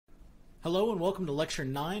Hello and welcome to Lecture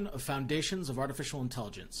 9 of Foundations of Artificial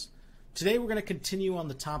Intelligence. Today we're going to continue on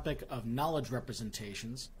the topic of knowledge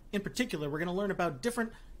representations. In particular, we're going to learn about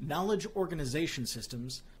different knowledge organization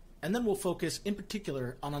systems, and then we'll focus in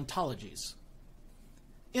particular on ontologies.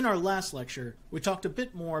 In our last lecture, we talked a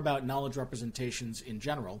bit more about knowledge representations in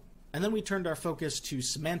general, and then we turned our focus to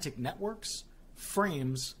semantic networks,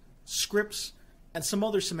 frames, scripts, and some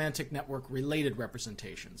other semantic network related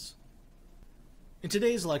representations. In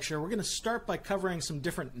today's lecture, we're going to start by covering some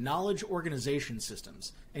different knowledge organization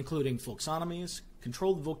systems, including folksonomies,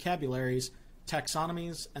 controlled vocabularies,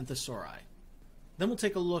 taxonomies, and thesauri. Then we'll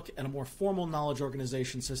take a look at a more formal knowledge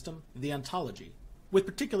organization system, the ontology, with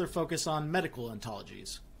particular focus on medical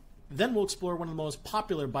ontologies. Then we'll explore one of the most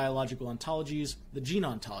popular biological ontologies, the gene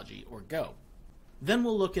ontology, or Go. Then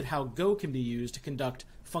we'll look at how Go can be used to conduct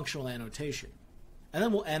functional annotation. And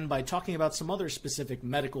then we'll end by talking about some other specific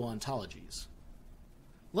medical ontologies.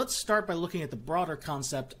 Let's start by looking at the broader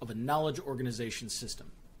concept of a knowledge organization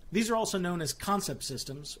system. These are also known as concept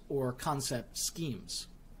systems or concept schemes.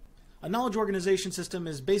 A knowledge organization system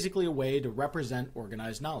is basically a way to represent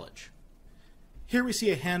organized knowledge. Here we see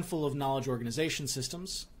a handful of knowledge organization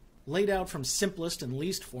systems, laid out from simplest and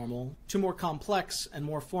least formal to more complex and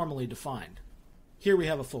more formally defined. Here we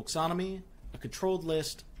have a folksonomy, a controlled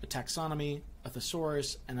list, a taxonomy, a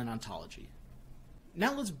thesaurus, and an ontology.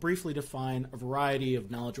 Now let's briefly define a variety of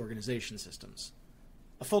knowledge organization systems.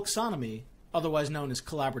 A folksonomy, otherwise known as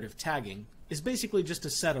collaborative tagging, is basically just a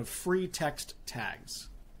set of free text tags.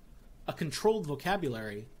 A controlled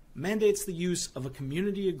vocabulary mandates the use of a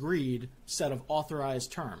community-agreed set of authorized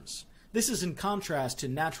terms. This is in contrast to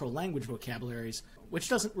natural language vocabularies, which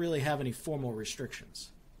doesn't really have any formal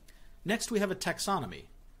restrictions. Next we have a taxonomy.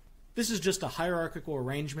 This is just a hierarchical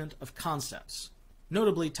arrangement of concepts.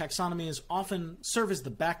 Notably, taxonomies often serve as the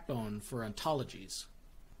backbone for ontologies.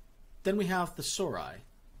 Then we have thesauri.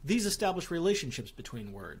 These establish relationships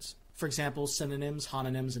between words, for example, synonyms,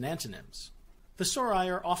 homonyms, and antonyms. Thesauri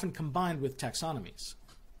are often combined with taxonomies.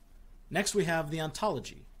 Next we have the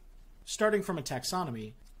ontology. Starting from a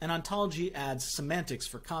taxonomy, an ontology adds semantics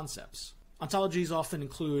for concepts. Ontologies often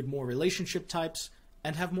include more relationship types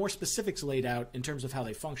and have more specifics laid out in terms of how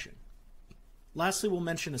they function. Lastly, we'll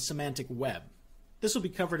mention a semantic web. This will be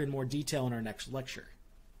covered in more detail in our next lecture.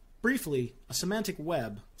 Briefly, a semantic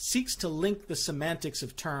web seeks to link the semantics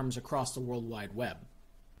of terms across the World Wide Web.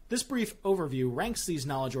 This brief overview ranks these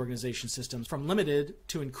knowledge organization systems from limited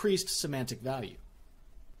to increased semantic value.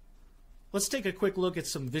 Let's take a quick look at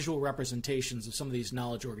some visual representations of some of these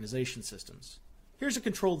knowledge organization systems. Here's a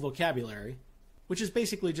controlled vocabulary, which is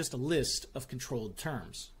basically just a list of controlled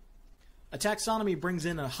terms. A taxonomy brings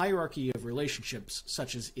in a hierarchy of relationships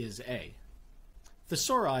such as is A.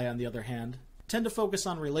 Thesauri, on the other hand, tend to focus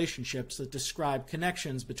on relationships that describe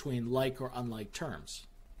connections between like or unlike terms.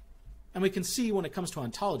 And we can see when it comes to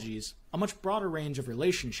ontologies, a much broader range of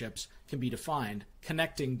relationships can be defined,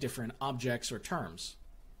 connecting different objects or terms.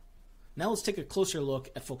 Now let's take a closer look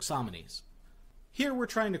at folksonomies. Here we're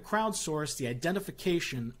trying to crowdsource the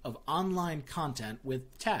identification of online content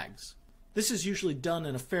with tags. This is usually done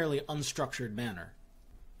in a fairly unstructured manner.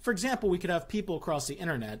 For example, we could have people across the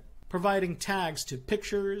internet providing tags to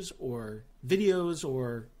pictures or videos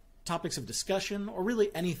or topics of discussion or really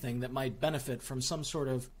anything that might benefit from some sort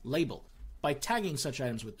of label. By tagging such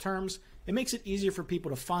items with terms, it makes it easier for people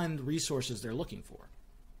to find resources they're looking for.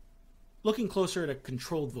 Looking closer at a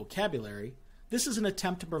controlled vocabulary, this is an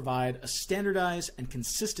attempt to provide a standardized and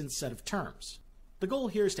consistent set of terms. The goal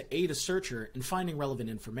here is to aid a searcher in finding relevant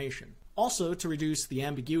information, also to reduce the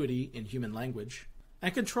ambiguity in human language.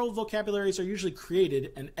 And controlled vocabularies are usually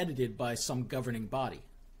created and edited by some governing body.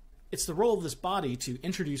 It's the role of this body to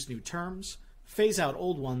introduce new terms, phase out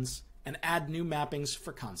old ones, and add new mappings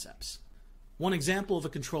for concepts. One example of a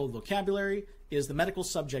controlled vocabulary is the medical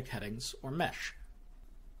subject headings, or MESH.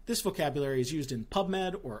 This vocabulary is used in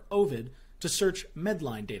PubMed or Ovid to search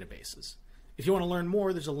Medline databases. If you want to learn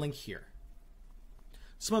more, there's a link here.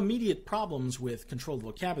 Some immediate problems with controlled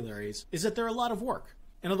vocabularies is that they're a lot of work.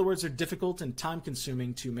 In other words, they're difficult and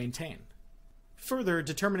time-consuming to maintain. Further,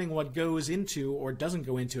 determining what goes into or doesn't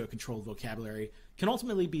go into a controlled vocabulary can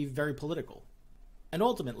ultimately be very political. And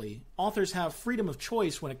ultimately, authors have freedom of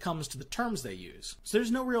choice when it comes to the terms they use, so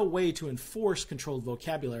there's no real way to enforce controlled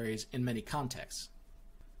vocabularies in many contexts.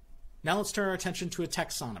 Now let's turn our attention to a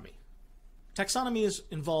taxonomy. Taxonomies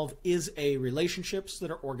involve is-a relationships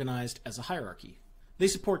that are organized as a hierarchy. They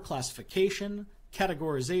support classification,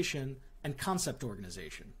 categorization, and concept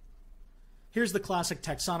organization. Here's the classic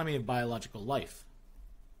taxonomy of biological life.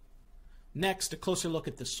 Next, a closer look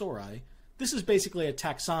at thesauri. This is basically a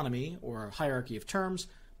taxonomy, or a hierarchy of terms,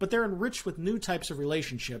 but they're enriched with new types of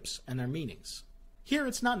relationships and their meanings. Here,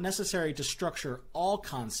 it's not necessary to structure all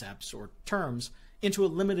concepts or terms into a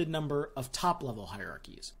limited number of top-level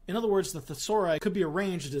hierarchies. In other words, the thesauri could be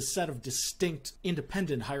arranged as a set of distinct,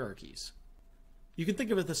 independent hierarchies. You can think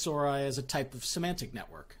of a thesauri as a type of semantic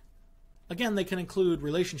network. Again, they can include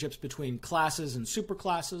relationships between classes and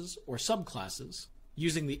superclasses or subclasses,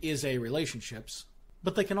 using the is-a relationships,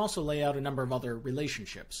 but they can also lay out a number of other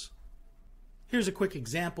relationships. Here's a quick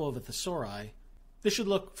example of a thesauri. This should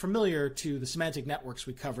look familiar to the semantic networks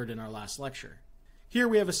we covered in our last lecture. Here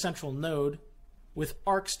we have a central node with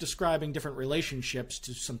arcs describing different relationships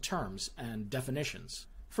to some terms and definitions.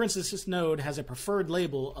 For instance, this node has a preferred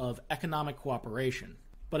label of economic cooperation,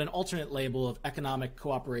 but an alternate label of economic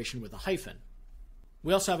cooperation with a hyphen.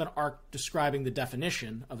 We also have an arc describing the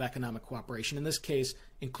definition of economic cooperation, in this case,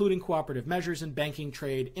 including cooperative measures in banking,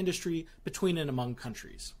 trade, industry, between and among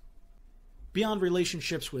countries. Beyond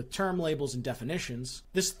relationships with term labels and definitions,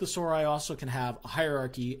 this thesauri also can have a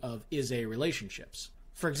hierarchy of is-a relationships.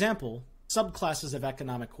 For example, subclasses of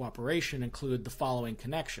economic cooperation include the following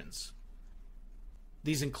connections.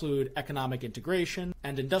 These include economic integration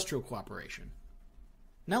and industrial cooperation.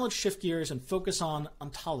 Now let's shift gears and focus on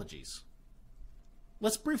ontologies.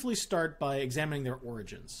 Let's briefly start by examining their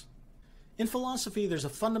origins. In philosophy, there's a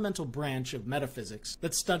fundamental branch of metaphysics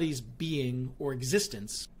that studies being or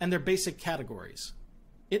existence and their basic categories.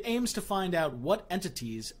 It aims to find out what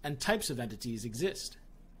entities and types of entities exist.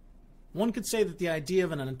 One could say that the idea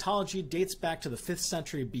of an ontology dates back to the 5th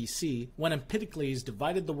century BC, when Empedocles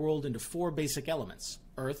divided the world into 4 basic elements: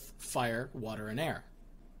 earth, fire, water, and air.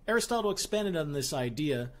 Aristotle expanded on this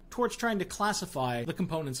idea towards trying to classify the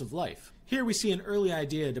components of life. Here we see an early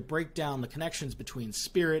idea to break down the connections between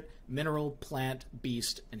spirit, mineral, plant,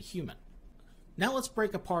 beast, and human. Now let's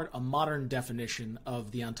break apart a modern definition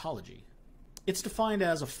of the ontology. It's defined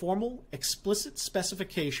as a formal, explicit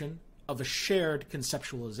specification of a shared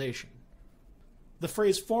conceptualization. The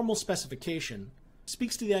phrase formal specification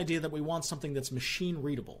speaks to the idea that we want something that's machine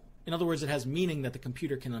readable. In other words, it has meaning that the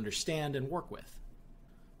computer can understand and work with.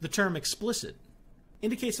 The term explicit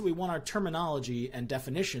indicates that we want our terminology and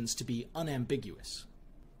definitions to be unambiguous.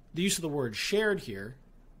 The use of the word shared here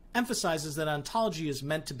emphasizes that ontology is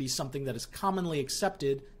meant to be something that is commonly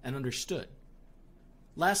accepted and understood.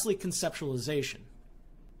 Lastly, conceptualization.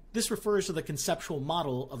 This refers to the conceptual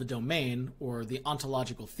model of a domain, or the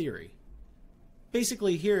ontological theory.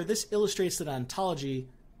 Basically here, this illustrates that ontology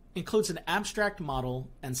includes an abstract model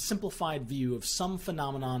and simplified view of some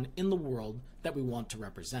phenomenon in the world that we want to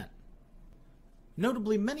represent.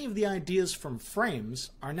 Notably, many of the ideas from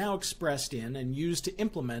frames are now expressed in and used to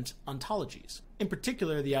implement ontologies, in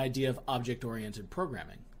particular the idea of object-oriented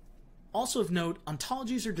programming. Also of note,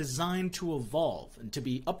 ontologies are designed to evolve and to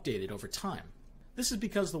be updated over time. This is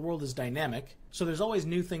because the world is dynamic, so there's always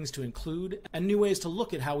new things to include and new ways to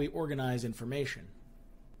look at how we organize information.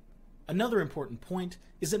 Another important point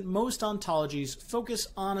is that most ontologies focus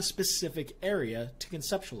on a specific area to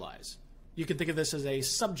conceptualize. You can think of this as a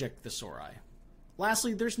subject thesauri.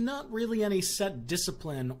 Lastly, there's not really any set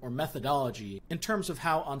discipline or methodology in terms of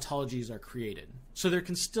how ontologies are created, so there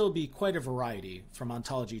can still be quite a variety from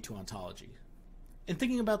ontology to ontology. In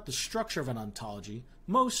thinking about the structure of an ontology,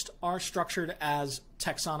 most are structured as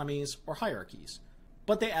taxonomies or hierarchies,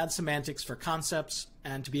 but they add semantics for concepts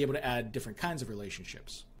and to be able to add different kinds of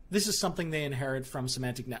relationships. This is something they inherit from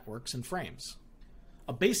semantic networks and frames.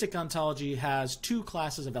 A basic ontology has 2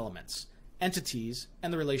 classes of elements: entities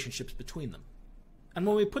and the relationships between them. And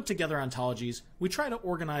when we put together ontologies, we try to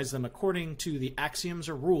organize them according to the axioms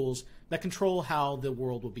or rules that control how the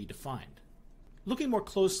world will be defined. Looking more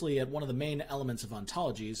closely at one of the main elements of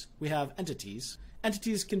ontologies, we have entities.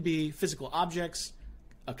 Entities can be physical objects,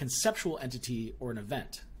 a conceptual entity, or an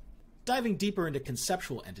event. Diving deeper into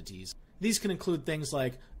conceptual entities, these can include things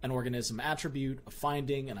like an organism attribute, a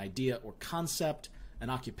finding, an idea or concept, an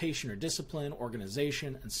occupation or discipline,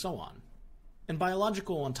 organization, and so on. In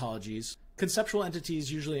biological ontologies, conceptual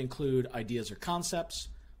entities usually include ideas or concepts,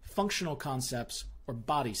 functional concepts, or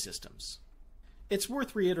body systems. It's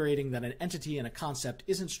worth reiterating that an entity and a concept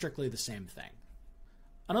isn't strictly the same thing.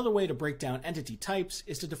 Another way to break down entity types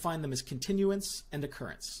is to define them as continuance and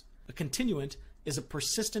occurrence. A continuant is a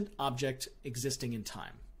persistent object existing in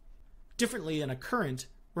time. Differently, an occurrent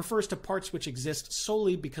refers to parts which exist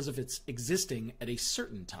solely because of its existing at a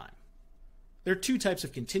certain time. There are 2 types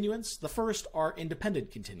of continuants. The first are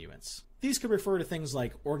independent continuants. These could refer to things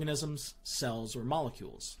like organisms, cells, or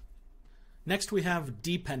molecules. Next, we have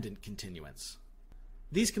dependent continuants.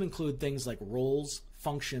 These can include things like roles,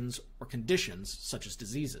 functions, or conditions, such as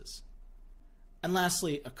diseases. And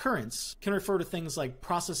lastly, occurrence can refer to things like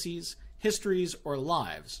processes, histories, or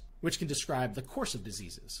lives, which can describe the course of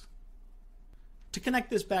diseases. To connect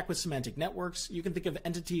this back with semantic networks, you can think of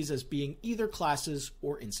entities as being either classes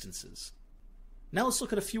or instances. Now let's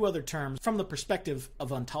look at a few other terms from the perspective of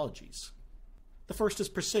ontologies. The first is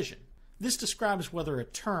precision. This describes whether a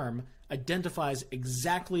term identifies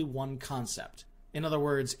exactly one concept. In other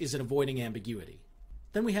words, is it avoiding ambiguity?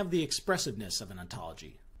 Then we have the expressiveness of an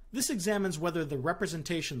ontology. This examines whether the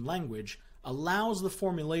representation language allows the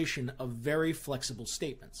formulation of very flexible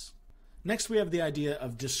statements. Next, we have the idea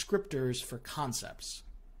of descriptors for concepts.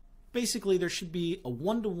 Basically, there should be a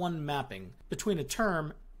one-to-one mapping between a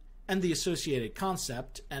term and the associated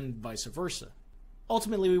concept, and vice versa.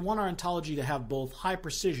 Ultimately, we want our ontology to have both high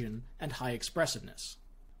precision and high expressiveness.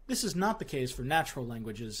 This is not the case for natural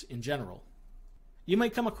languages in general. You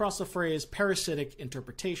might come across the phrase parasitic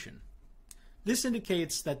interpretation. This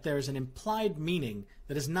indicates that there's an implied meaning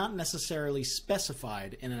that is not necessarily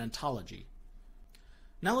specified in an ontology.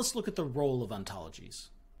 Now let's look at the role of ontologies.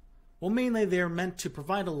 Well, mainly they are meant to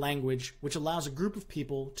provide a language which allows a group of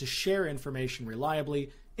people to share information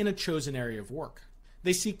reliably in a chosen area of work.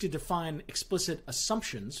 They seek to define explicit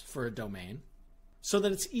assumptions for a domain so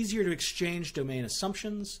that it's easier to exchange domain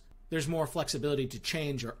assumptions, there's more flexibility to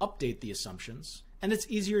change or update the assumptions, and it's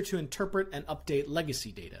easier to interpret and update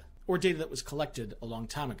legacy data, or data that was collected a long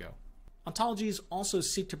time ago. Ontologies also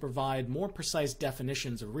seek to provide more precise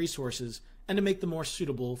definitions of resources and to make them more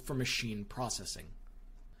suitable for machine processing.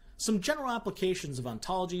 Some general applications of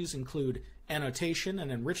ontologies include annotation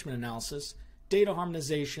and enrichment analysis, data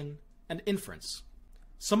harmonization, and inference.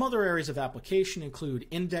 Some other areas of application include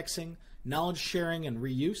indexing, knowledge sharing and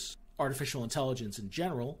reuse, artificial intelligence in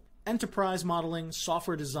general, enterprise modeling,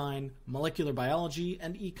 software design, molecular biology,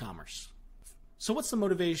 and e-commerce. So what's the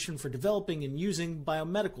motivation for developing and using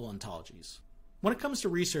biomedical ontologies? When it comes to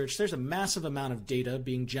research, there's a massive amount of data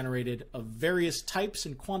being generated of various types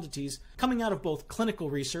and quantities coming out of both clinical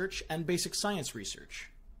research and basic science research.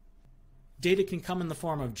 Data can come in the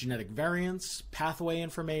form of genetic variants, pathway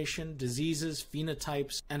information, diseases,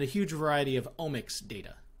 phenotypes, and a huge variety of omics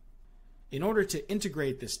data. In order to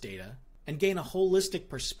integrate this data and gain a holistic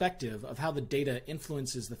perspective of how the data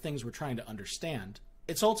influences the things we're trying to understand,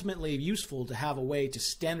 it's ultimately useful to have a way to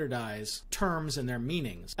standardize terms and their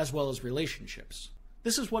meanings, as well as relationships.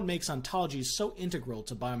 This is what makes ontologies so integral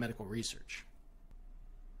to biomedical research.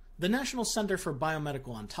 The National Center for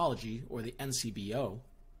Biomedical Ontology, or the NCBO,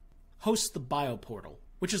 hosts the BioPortal,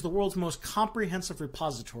 which is the world's most comprehensive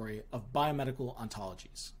repository of biomedical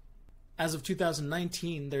ontologies. As of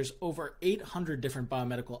 2019, there's over 800 different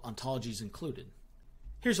biomedical ontologies included.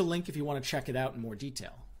 Here's a link if you want to check it out in more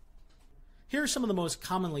detail. Here are some of the most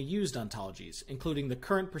commonly used ontologies, including the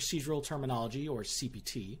Current Procedural Terminology, or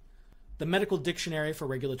CPT, the Medical Dictionary for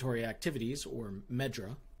Regulatory Activities, or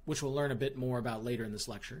MEDRA, which we'll learn a bit more about later in this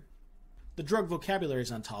lecture, the Drug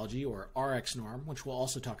Vocabularies Ontology, or RxNorm, which we'll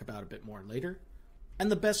also talk about a bit more later,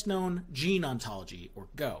 and the best-known Gene Ontology, or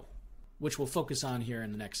GO, which we'll focus on here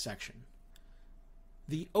in the next section.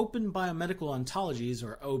 The Open Biomedical Ontologies,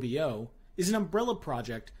 or OBO, is an umbrella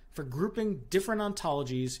project for grouping different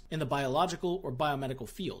ontologies in the biological or biomedical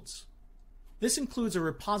fields. This includes a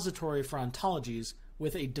repository for ontologies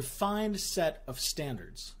with a defined set of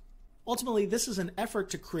standards. Ultimately, this is an effort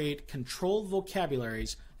to create controlled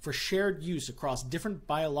vocabularies for shared use across different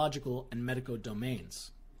biological and medical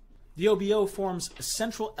domains. The OBO forms a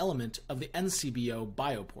central element of the NCBO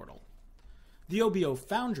BioPortal. The OBO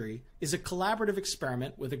Foundry is a collaborative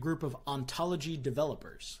experiment with a group of ontology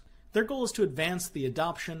developers. Their goal is to advance the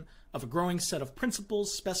adoption of a growing set of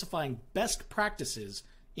principles specifying best practices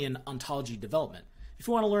in ontology development. If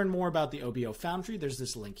you want to learn more about the OBO Foundry, there's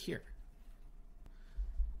this link here.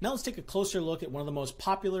 Now let's take a closer look at one of the most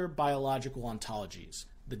popular biological ontologies,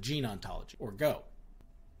 the Gene Ontology, or GO.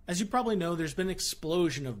 As you probably know, there's been an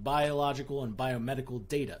explosion of biological and biomedical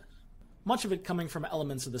data, much of it coming from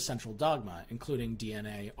elements of the central dogma, including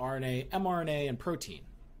DNA, RNA, mRNA, and protein.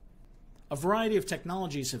 A variety of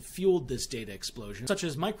technologies have fueled this data explosion, such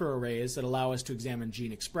as microarrays that allow us to examine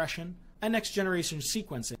gene expression, and next-generation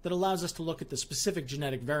sequencing that allows us to look at the specific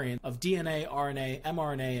genetic variant of DNA, RNA,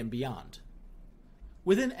 mRNA, and beyond.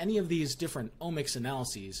 Within any of these different omics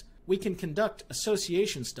analyses, we can conduct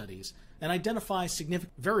association studies and identify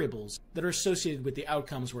significant variables that are associated with the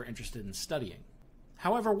outcomes we're interested in studying.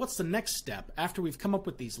 However, what's the next step after we've come up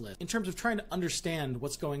with these lists in terms of trying to understand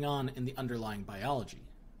what's going on in the underlying biology?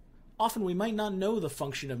 Often we might not know the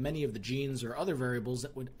function of many of the genes or other variables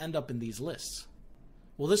that would end up in these lists.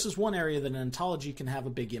 Well, this is one area that an ontology can have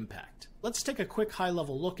a big impact. Let's take a quick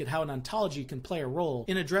high-level look at how an ontology can play a role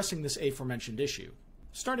in addressing this aforementioned issue.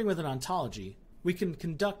 Starting with an ontology, we can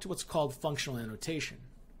conduct what's called functional annotation.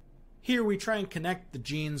 Here we try and connect the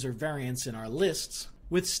genes or variants in our lists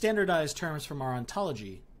with standardized terms from our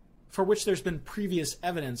ontology, for which there's been previous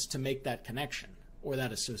evidence to make that connection, or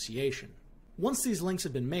that association. Once these links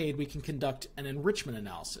have been made, we can conduct an enrichment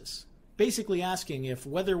analysis, basically asking if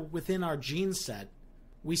whether within our gene set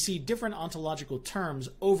we see different ontological terms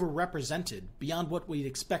overrepresented beyond what we'd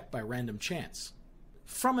expect by random chance.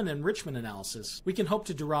 From an enrichment analysis, we can hope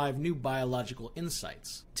to derive new biological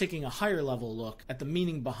insights, taking a higher level look at the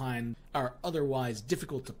meaning behind our otherwise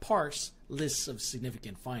difficult to parse lists of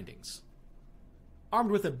significant findings.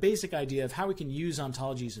 Armed with a basic idea of how we can use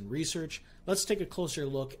ontologies in research, let's take a closer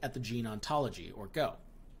look at the gene ontology, or GO.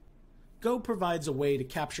 GO provides a way to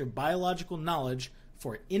capture biological knowledge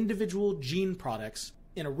for individual gene products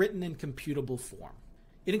in a written and computable form.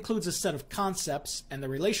 It includes a set of concepts and the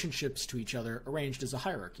relationships to each other arranged as a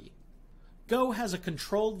hierarchy. GO has a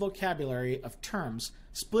controlled vocabulary of terms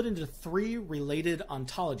split into 3 related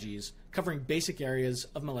ontologies covering basic areas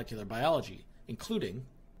of molecular biology, including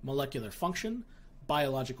molecular function,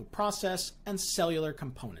 biological process, and cellular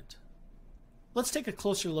component. Let's take a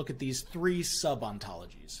closer look at these 3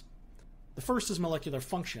 sub-ontologies. The first is molecular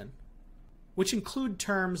function, which include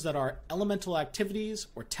terms that are elemental activities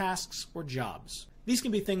or tasks or jobs. These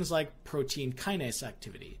can be things like protein kinase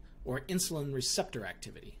activity or insulin receptor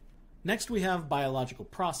activity. Next, we have biological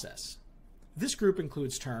process. This group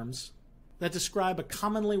includes terms that describe a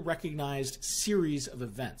commonly recognized series of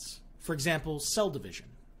events. For example, cell division.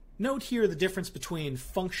 Note here the difference between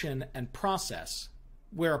function and process,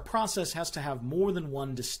 where a process has to have more than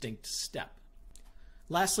one distinct step.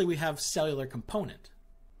 Lastly, we have cellular component.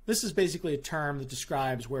 This is basically a term that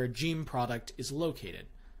describes where a gene product is located,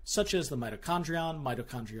 such as the mitochondrion,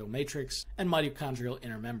 mitochondrial matrix, and mitochondrial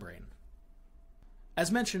inner membrane.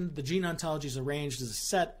 As mentioned, the gene ontology is arranged as a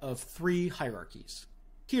set of 3 hierarchies.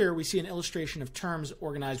 Here we see an illustration of terms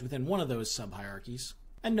organized within one of those sub-hierarchies,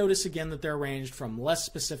 and notice again that they're arranged from less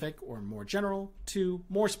specific or more general to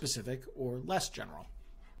more specific or less general.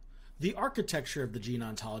 The architecture of the gene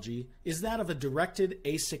ontology is that of a directed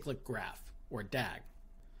acyclic graph, or DAG.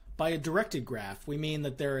 By a directed graph, we mean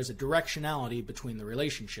that there is a directionality between the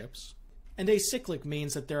relationships, and acyclic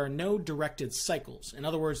means that there are no directed cycles. In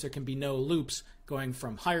other words, there can be no loops going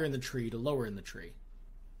from higher in the tree to lower in the tree.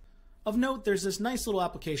 Of note, there's this nice little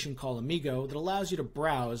application called Amigo that allows you to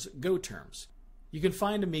browse Go terms. You can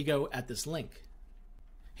find Amigo at this link.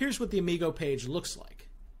 Here's what the Amigo page looks like.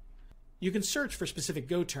 You can search for specific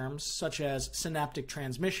Go terms, such as synaptic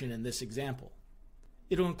transmission in this example.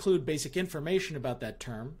 It'll include basic information about that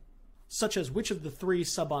term, such as which of the 3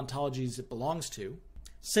 sub-ontologies it belongs to,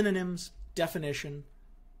 synonyms, definition,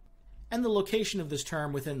 and the location of this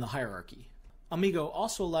term within the hierarchy. Amigo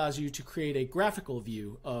also allows you to create a graphical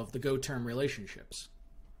view of the Go term relationships.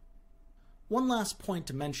 One last point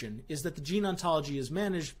to mention is that the gene ontology is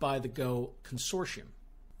managed by the Go consortium.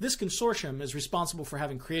 This consortium is responsible for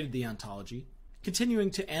having created the ontology,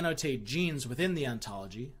 continuing to annotate genes within the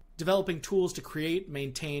ontology, developing tools to create,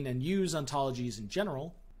 maintain, and use ontologies in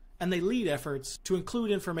general, and they lead efforts to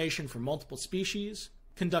include information from multiple species,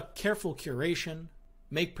 conduct careful curation,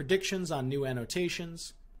 make predictions on new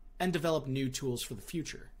annotations, and develop new tools for the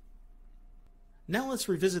future. Now let's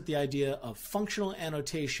revisit the idea of functional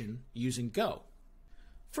annotation using Go.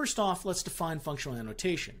 First off, let's define functional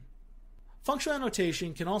annotation. Functional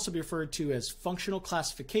annotation can also be referred to as functional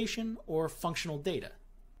classification or functional data.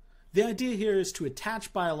 The idea here is to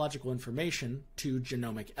attach biological information to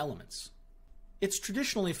genomic elements. It's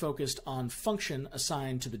traditionally focused on function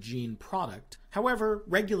assigned to the gene product. However,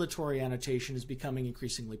 regulatory annotation is becoming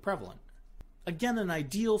increasingly prevalent. Again, an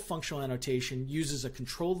ideal functional annotation uses a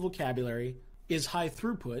controlled vocabulary, is high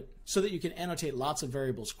throughput so that you can annotate lots of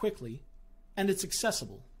variables quickly, and it's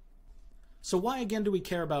accessible. So why again do we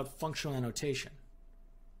care about functional annotation?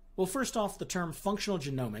 Well, first off, the term functional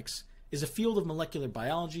genomics is a field of molecular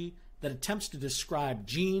biology that attempts to describe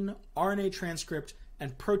gene, RNA transcript,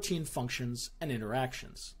 and protein functions and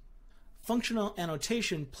interactions. Functional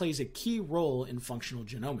annotation plays a key role in functional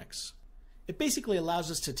genomics. It basically allows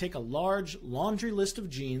us to take a large laundry list of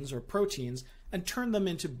genes or proteins and turn them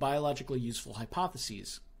into biologically useful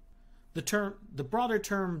hypotheses. The broader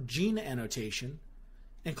term gene annotation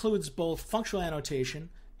includes both functional annotation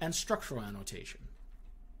and structural annotation.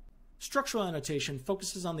 Structural annotation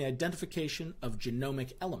focuses on the identification of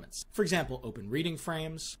genomic elements. For example, open reading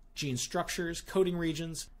frames, gene structures, coding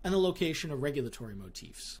regions, and the location of regulatory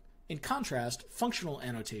motifs. In contrast, functional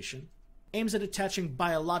annotation aims at attaching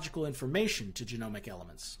biological information to genomic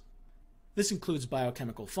elements. This includes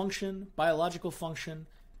biochemical function, biological function,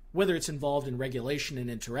 whether it's involved in regulation and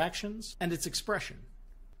interactions, and its expression.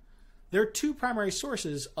 There are two primary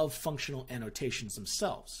sources of functional annotations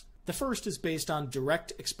themselves. The first is based on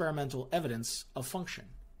direct experimental evidence of function,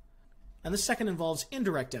 and the second involves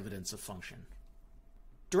indirect evidence of function.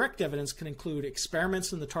 Direct evidence can include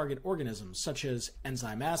experiments in the target organism, such as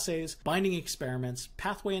enzyme assays, binding experiments,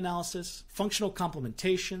 pathway analysis, functional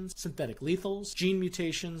complementations, synthetic lethals, gene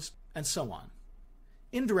mutations, and so on.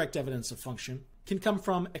 Indirect evidence of function can come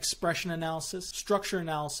from expression analysis, structure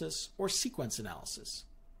analysis, or sequence analysis.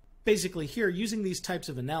 Basically, here, using these types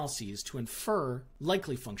of analyses to infer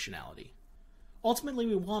likely functionality. Ultimately,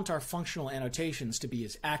 we want our functional annotations to be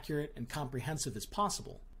as accurate and comprehensive as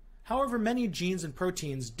possible. However, many genes and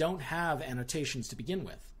proteins don't have annotations to begin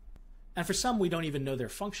with, and for some we don't even know their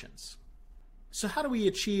functions. So how do we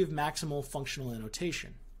achieve maximal functional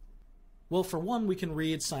annotation? Well, for one, we can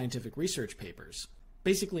read scientific research papers,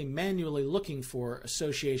 basically manually looking for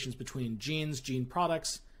associations between genes, gene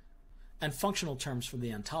products, and functional terms from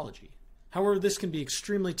the ontology. However, this can be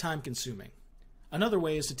extremely time-consuming. Another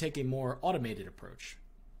way is to take a more automated approach.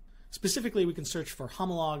 Specifically, we can search for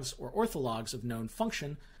homologs or orthologs of known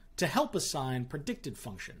function to help assign predicted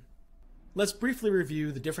function. Let's briefly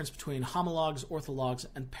review the difference between homologs, orthologs,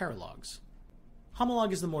 and paralogs.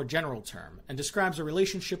 Homolog is the more general term and describes a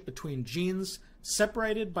relationship between genes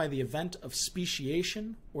separated by the event of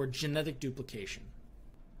speciation or genetic duplication.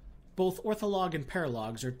 Both ortholog and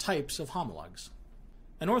paralogs are types of homologs.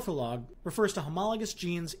 An ortholog refers to homologous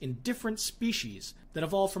genes in different species that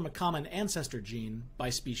evolve from a common ancestor gene by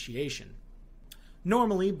speciation.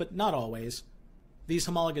 Normally, but not always, these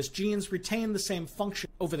homologous genes retain the same function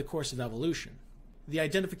over the course of evolution. The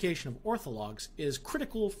identification of orthologs is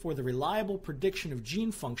critical for the reliable prediction of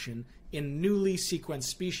gene function in newly sequenced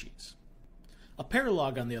species. A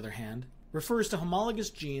paralog, on the other hand, refers to homologous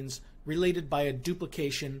genes related by a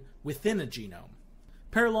duplication within a genome.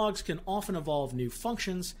 Paralogs can often evolve new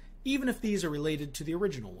functions, even if these are related to the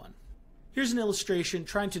original one. Here's an illustration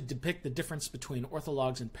trying to depict the difference between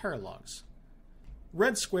orthologs and paralogs.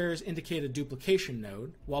 Red squares indicate a duplication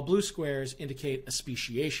node, while blue squares indicate a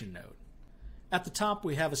speciation node. At the top,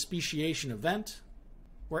 we have a speciation event,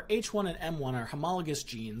 where H1 and M1 are homologous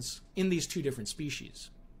genes in these two different species.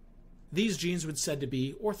 These genes would be said to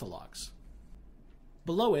be orthologs.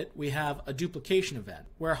 Below it, we have a duplication event,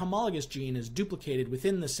 where a homologous gene is duplicated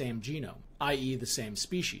within the same genome, i.e. the same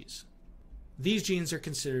species. These genes are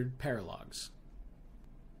considered paralogs.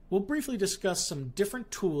 We'll briefly discuss some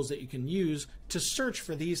different tools that you can use to search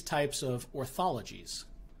for these types of orthologies.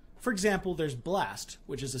 For example, there's BLAST,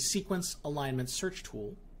 which is a sequence alignment search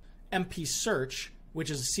tool, MP Search, which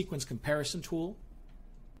is a sequence comparison tool.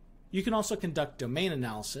 You can also conduct domain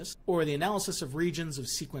analysis, or the analysis of regions of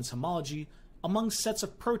sequence homology among sets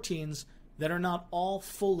of proteins that are not all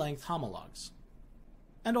full-length homologs.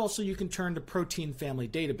 And also you can turn to protein family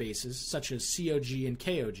databases such as COG and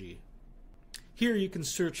KOG. Here you can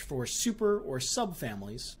search for super or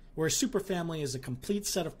subfamilies, where a superfamily is a complete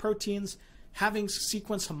set of proteins having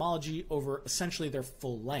sequence homology over essentially their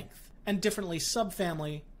full length. And differently,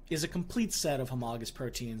 subfamily is a complete set of homologous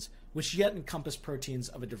proteins which yet encompass proteins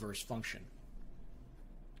of a diverse function.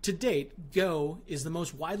 To date, Go is the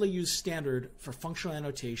most widely used standard for functional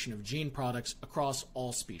annotation of gene products across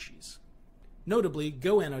all species. Notably,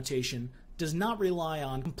 Go annotation does not rely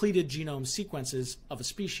on completed genome sequences of a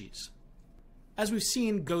species. As we've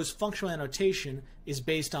seen, Go's functional annotation is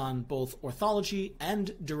based on both orthology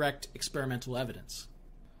and direct experimental evidence.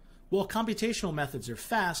 While computational methods are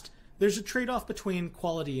fast, there's a trade-off between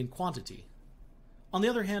quality and quantity. On the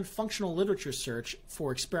other hand, functional literature search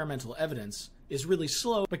for experimental evidence is really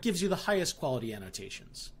slow, but gives you the highest quality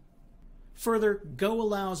annotations. Further, Go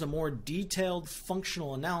allows a more detailed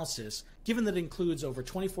functional analysis, given that it includes over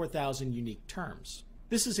 24,000 unique terms.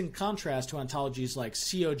 This is in contrast to ontologies like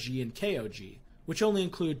COG and KOG, which only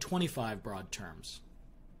include 25 broad terms.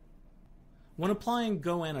 When applying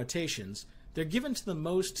Go annotations, they're given to the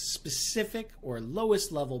most specific or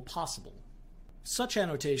lowest level possible. Such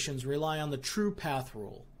annotations rely on the true path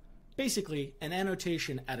rule. Basically, an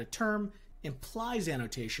annotation at a term implies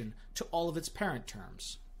annotation to all of its parent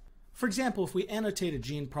terms. For example, if we annotate a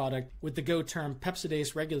gene product with the Go term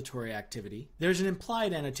peptidase regulatory activity, there's an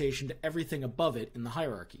implied annotation to everything above it in the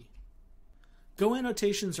hierarchy. Go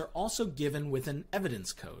annotations are also given with an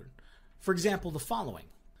evidence code. For example, the following.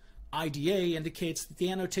 IDA indicates that the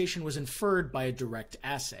annotation was inferred by a direct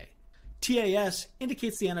assay. TAS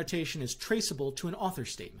indicates the annotation is traceable to an author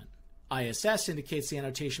statement. ISS indicates the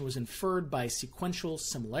annotation was inferred by sequential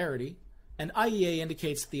similarity. and IEA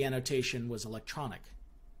indicates the annotation was electronic.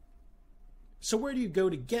 So where do you go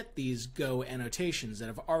to get these Go annotations that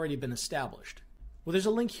have already been established? Well, there's a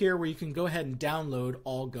link here where you can go ahead and download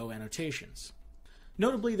all Go annotations.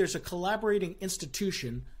 Notably, there's a collaborating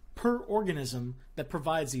institution per organism that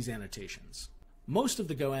provides these annotations. Most of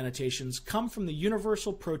the Go annotations come from the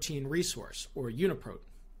Universal Protein Resource, or UniProt.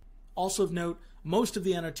 Also of note, most of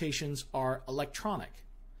the annotations are electronic.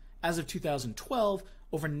 As of 2012,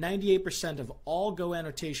 over 98% of all Go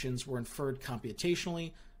annotations were inferred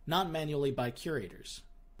computationally, not manually by curators.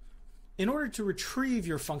 In order to retrieve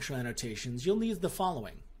your functional annotations, you'll need the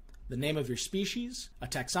following: the name of your species, a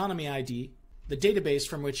taxonomy ID, the database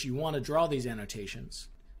from which you want to draw these annotations,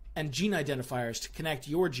 and gene identifiers to connect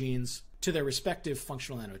your genes to their respective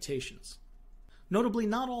functional annotations. Notably,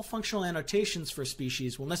 not all functional annotations for a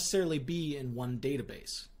species will necessarily be in one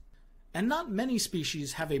database. And not many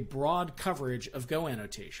species have a broad coverage of Go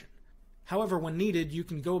annotation. However, when needed, you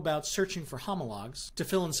can go about searching for homologs to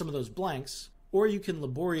fill in some of those blanks, or you can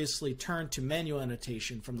laboriously turn to manual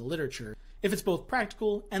annotation from the literature if it's both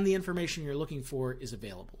practical and the information you're looking for is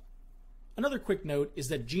available. Another quick note is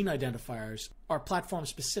that gene identifiers are platform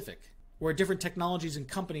specific, where different technologies and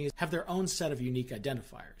companies have their own set of unique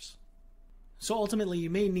identifiers. So ultimately, you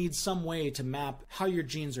may need some way to map how your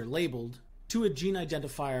genes are labeled to a gene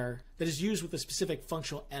identifier that is used with a specific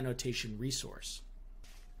functional annotation resource.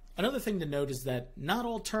 Another thing to note is that not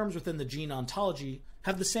all terms within the gene ontology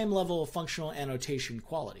have the same level of functional annotation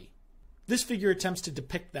quality. This figure attempts to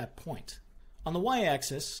depict that point. On the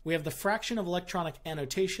y-axis, we have the fraction of electronic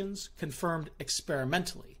annotations confirmed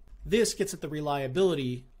experimentally. This gets at the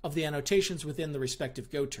reliability of the annotations within the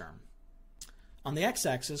respective Go term. On the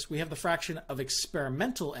x-axis, we have the fraction of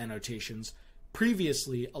experimental annotations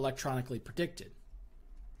previously electronically predicted.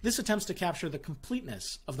 This attempts to capture the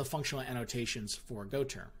completeness of the functional annotations for a Go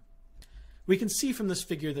term. We can see from this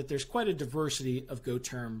figure that there's quite a diversity of Go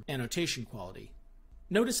term annotation quality.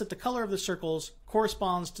 Notice that the color of the circles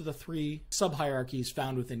corresponds to the three sub-hierarchies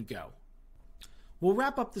found within Go. We'll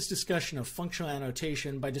wrap up this discussion of functional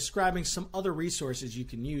annotation by describing some other resources you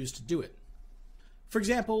can use to do it. For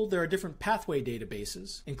example, there are different pathway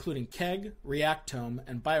databases, including KEGG, Reactome,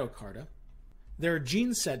 and Biocarta. There are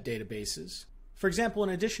gene set databases. For example, in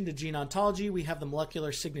addition to gene ontology, we have the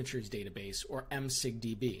Molecular Signatures Database, or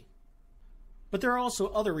MSIG-DB. But there are also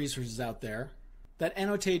other resources out there that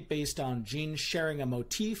annotate based on genes sharing a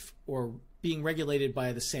motif or being regulated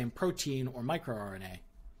by the same protein or microRNA,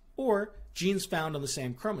 or genes found on the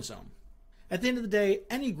same chromosome. At the end of the day,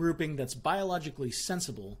 any grouping that's biologically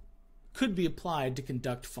sensible could be applied to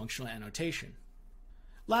conduct functional annotation.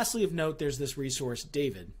 Lastly, of note, there's this resource,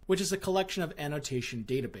 David, which is a collection of annotation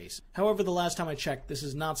database. However, the last time I checked, this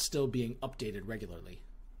is not still being updated regularly.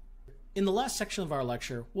 In the last section of our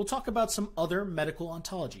lecture, we'll talk about some other medical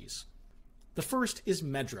ontologies. The first is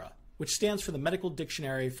MEDRA, which stands for the Medical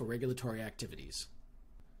Dictionary for Regulatory Activities.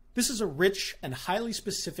 This is a rich and highly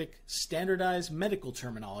specific, standardized medical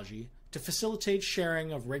terminology to facilitate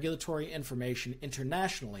sharing of regulatory information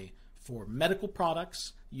internationally for medical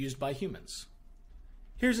products used by humans.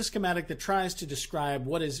 Here's a schematic that tries to describe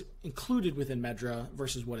what is included within MEDRA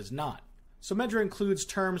versus what is not. So MEDRA includes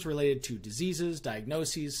terms related to diseases,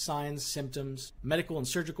 diagnoses, signs, symptoms, medical and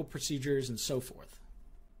surgical procedures, and so forth.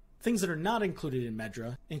 Things that are not included in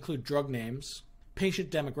MEDRA include drug names,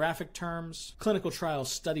 patient demographic terms, clinical trial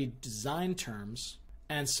study design terms,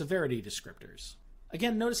 and severity descriptors.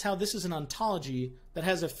 Again, notice how this is an ontology that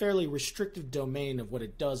has a fairly restrictive domain of what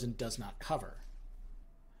it does and does not cover.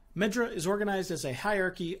 MEDRA is organized as a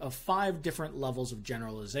hierarchy of 5 different levels of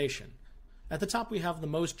generalization. At the top we have the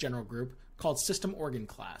most general group called System Organ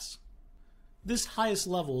Class. This highest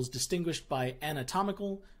level is distinguished by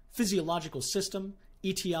anatomical, physiological system,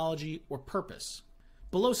 etiology, or purpose.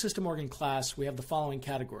 Below System Organ Class we have the following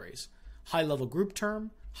categories: high-level group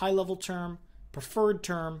term, high-level term, preferred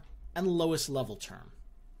term, and lowest level term.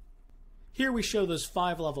 Here we show those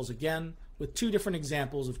 5 levels again with 2 different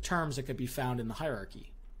examples of terms that could be found in the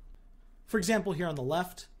hierarchy. For example, here on the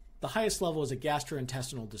left, the highest level is a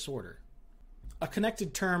gastrointestinal disorder. A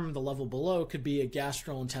connected term, the level below, could be a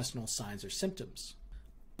gastrointestinal signs or symptoms.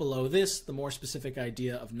 Below this, the more specific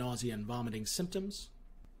idea of nausea and vomiting symptoms.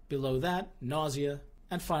 Below that, nausea,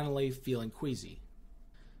 and finally, feeling queasy.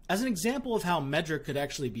 As an example of how MEDRA could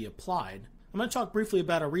actually be applied, I'm going to talk briefly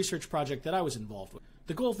about a research project that I was involved with.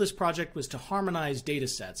 The goal of this project was to harmonize data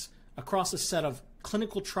sets across a set of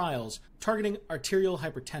clinical trials targeting arterial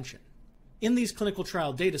hypertension. In these clinical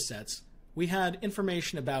trial data sets, we had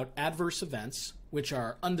information about adverse events, which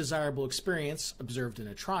are undesirable experience observed in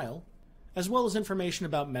a trial, as well as information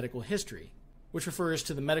about medical history. which refers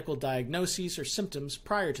to the medical diagnoses or symptoms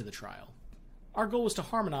prior to the trial. Our goal was to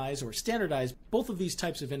harmonize or standardize both of these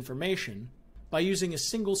types of information by using a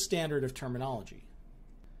single standard of terminology.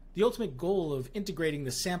 The ultimate goal of integrating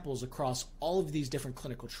the samples across all of these different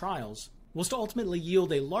clinical trials was to ultimately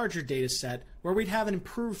yield a larger data set where we'd have an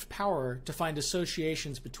improved power to find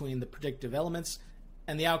associations between the predictive elements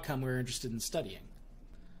and the outcome we were interested in studying.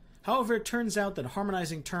 However, it turns out that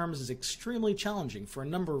harmonizing terms is extremely challenging for a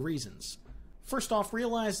number of reasons. First off,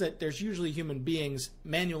 realize that there's usually human beings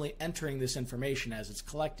manually entering this information as it's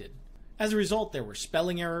collected. As a result, there were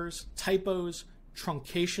spelling errors, typos,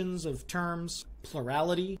 truncations of terms,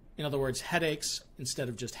 plurality, in other words, headaches instead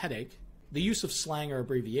of just headache, the use of slang or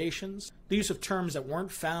abbreviations, the use of terms that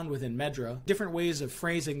weren't found within Medra, different ways of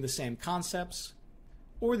phrasing the same concepts,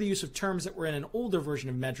 or the use of terms that were in an older version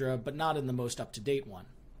of Medra but not in the most up-to-date one.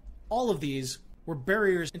 All of these were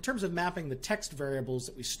barriers in terms of mapping the text variables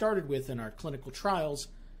that we started with in our clinical trials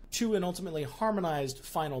to an ultimately harmonized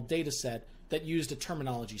final dataset that used a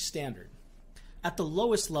terminology standard. At the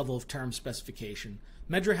lowest level of term specification,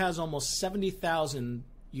 Medra has almost 70,000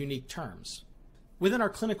 unique terms. Within our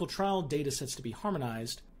clinical trial datasets to be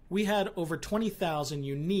harmonized, we had over 20,000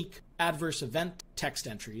 unique adverse event text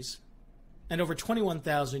entries and over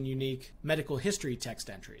 21,000 unique medical history text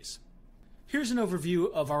entries. Here's an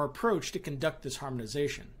overview of our approach to conduct this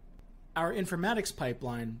harmonization. Our informatics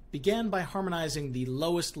pipeline began by harmonizing the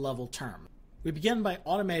lowest level term. We began by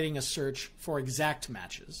automating a search for exact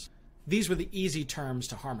matches. These were the easy terms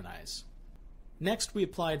to harmonize. Next, we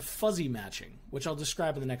applied fuzzy matching, which I'll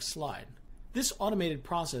describe in the next slide. This automated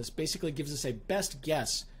process basically gives us a best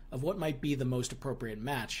guess of what might be the most appropriate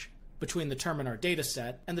match between the term in our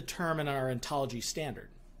dataset and the term in our ontology standard.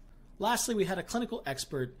 Lastly, we had a clinical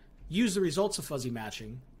expert use the results of fuzzy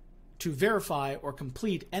matching to verify or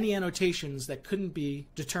complete any annotations that couldn't be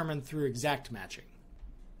determined through exact matching.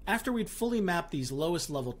 After we'd fully mapped these lowest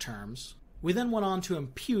level terms, we then went on to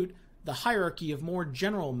impute the hierarchy of more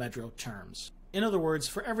general Medra terms. In other words,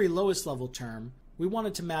 for every lowest level term, we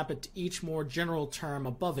wanted to map it to each more general term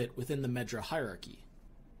above it within the Medra hierarchy.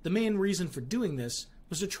 The main reason for doing this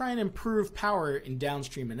was to try and improve power in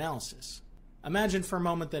downstream analysis. Imagine for a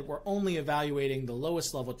moment that we're only evaluating the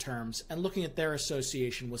lowest level terms and looking at their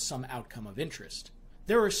association with some outcome of interest.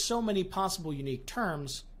 There are so many possible unique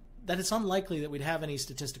terms that it's unlikely that we'd have any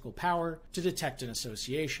statistical power to detect an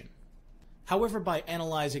association. However, by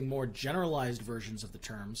analyzing more generalized versions of the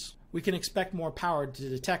terms, we can expect more power to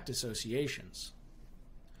detect associations.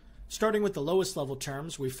 Starting with the lowest level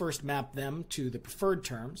terms, we first mapped them to the preferred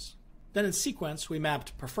terms. Then in sequence, we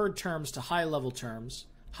mapped preferred terms to high-level terms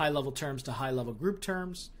to high-level group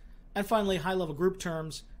terms, and finally high-level group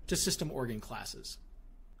terms to system organ classes.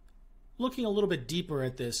 Looking a little bit deeper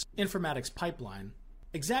at this informatics pipeline,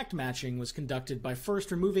 exact matching was conducted by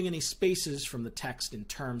first removing any spaces from the text in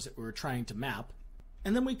terms that we were trying to map,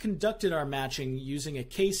 and then we conducted our matching using a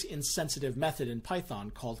case-insensitive method in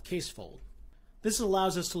Python called casefold. This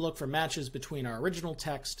allows us to look for matches between our original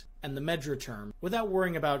text and the Medra term without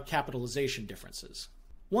worrying about capitalization differences.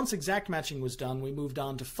 Once exact matching was done, we moved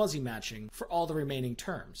on to fuzzy matching for all the remaining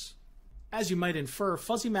terms. As you might infer,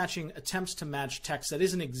 fuzzy matching attempts to match text that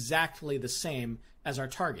isn't exactly the same as our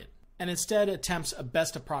target, and instead attempts a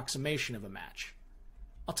best approximation of a match.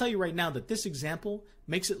 I'll tell you right now that this example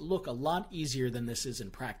makes it look a lot easier than this is in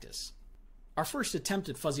practice. Our first attempt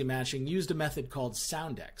at fuzzy matching used a method called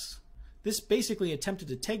soundex. This basically attempted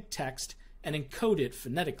to take text and encode it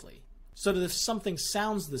phonetically, so that if something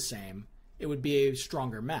sounds the same, it would be a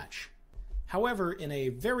stronger match. However, in a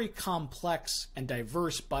very complex and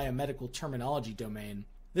diverse biomedical terminology domain,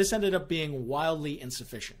 this ended up being wildly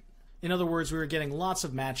insufficient. In other words, we were getting lots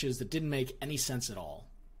of matches that didn't make any sense at all.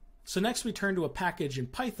 So next we turned to a package in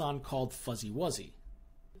Python called Fuzzy Wuzzy.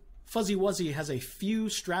 Fuzzy Wuzzy has a few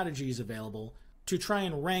strategies available to try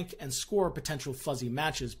and rank and score potential fuzzy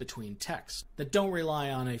matches between texts that don't rely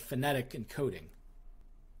on a phonetic encoding.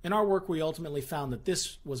 In our work, we ultimately found that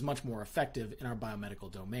this was much more effective in our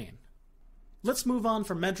biomedical domain. Let's move on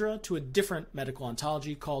from Medra to a different medical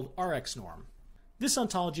ontology called RxNorm. This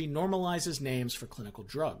ontology normalizes names for clinical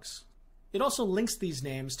drugs. It also links these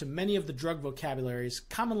names to many of the drug vocabularies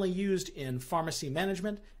commonly used in pharmacy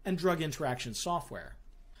management and drug interaction software.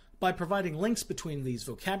 By providing links between these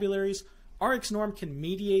vocabularies, RxNorm can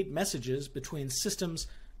mediate messages between systems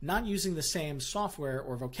not using the same software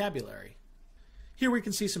or vocabulary. Here we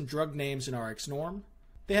can see some drug names in RxNorm.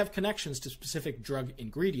 They have connections to specific drug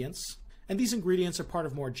ingredients, and these ingredients are part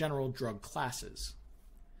of more general drug classes.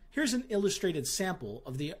 Here's an illustrated sample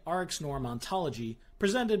of the RxNorm ontology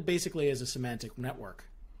presented basically as a semantic network.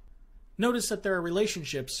 Notice that there are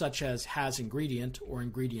relationships such as has ingredient or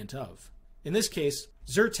ingredient of. In this case,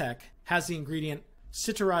 Zyrtec has the ingredient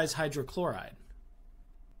citrized hydrochloride.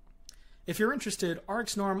 If you're interested,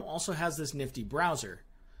 RxNorm also has this nifty browser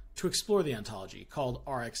to explore the ontology called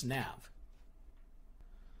RxNav.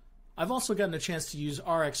 I've also gotten a chance to use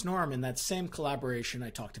RxNorm in that same collaboration I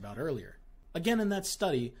talked about earlier. Again, in that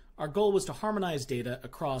study, our goal was to harmonize data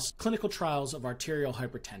across clinical trials of arterial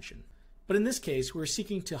hypertension. But in this case, we were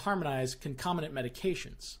seeking to harmonize concomitant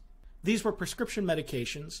medications. These were prescription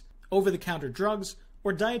medications, over-the-counter drugs,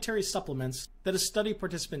 or dietary supplements that a study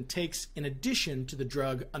participant takes in addition to the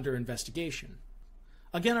drug under investigation.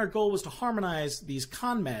 Again, our goal was to harmonize these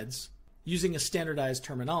conmeds using a standardized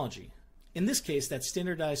terminology. In this case, that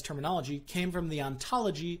standardized terminology came from the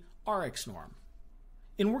ontology RxNorm.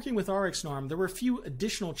 In working with RxNorm, there were a few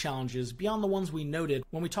additional challenges beyond the ones we noted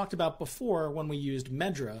when we talked about before when we used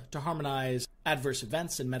MEDRA to harmonize adverse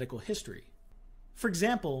events and medical history. For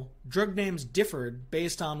example, drug names differed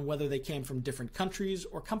based on whether they came from different countries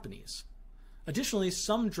or companies. Additionally,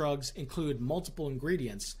 some drugs include multiple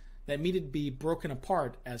ingredients that needed to be broken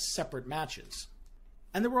apart as separate matches.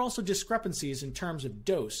 And there were also discrepancies in terms of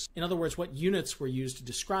dose, in other words, what units were used to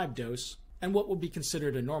describe dose, and what would be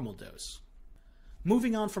considered a normal dose.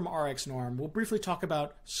 Moving on from RxNorm, we'll briefly talk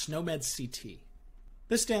about SNOMED-CT.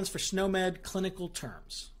 This stands for SNOMED Clinical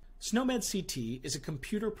Terms. SNOMED-CT is a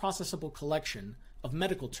computer processable collection of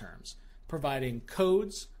medical terms, providing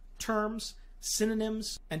codes, terms,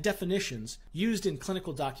 synonyms, and definitions used in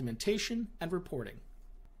clinical documentation and reporting.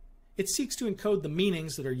 It seeks to encode the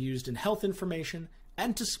meanings that are used in health information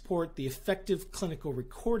and to support the effective clinical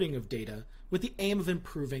recording of data with the aim of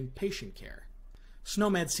improving patient care.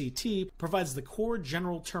 SNOMED-CT provides the core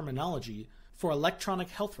general terminology for electronic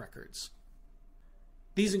health records.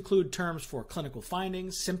 These include terms for clinical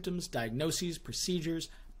findings, symptoms, diagnoses, procedures,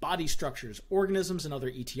 body structures, organisms and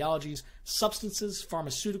other etiologies, substances,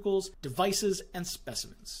 pharmaceuticals, devices, and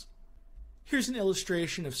specimens. Here's an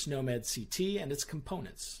illustration of SNOMED-CT and its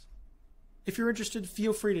components. If you're interested,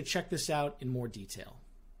 feel free to check this out in more detail.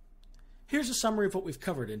 Here's a summary of what we've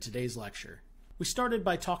covered in today's lecture. We started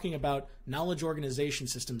by talking about knowledge organization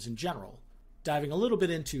systems in general, diving a little bit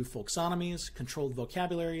into folksonomies, controlled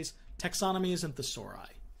vocabularies, taxonomies, and thesauri.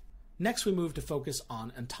 Next, we moved to focus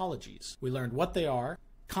on ontologies. We learned what they are,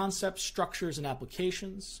 concepts, structures, and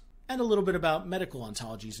applications, and a little bit about medical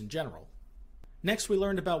ontologies in general. Next, we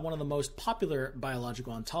learned about one of the most popular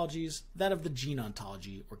biological ontologies, that of the gene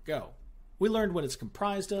ontology, or GO. We learned what it's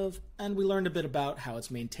comprised of, and we learned a bit about how it's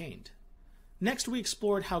maintained. Next, we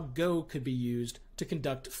explored how Go could be used to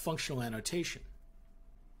conduct functional annotation.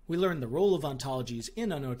 We learned the role of ontologies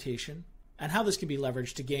in annotation and how this can be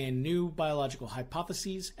leveraged to gain new biological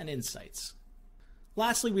hypotheses and insights.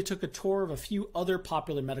 Lastly, we took a tour of a few other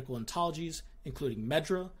popular medical ontologies, including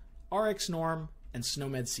MEDRA, RxNorm, and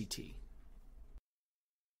SNOMED-CT.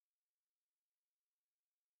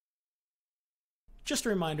 Just a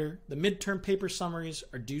reminder, the midterm paper summaries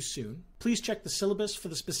are due soon. Please check the syllabus for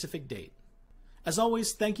the specific date. As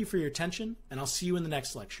always, thank you for your attention, and I'll see you in the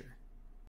next lecture.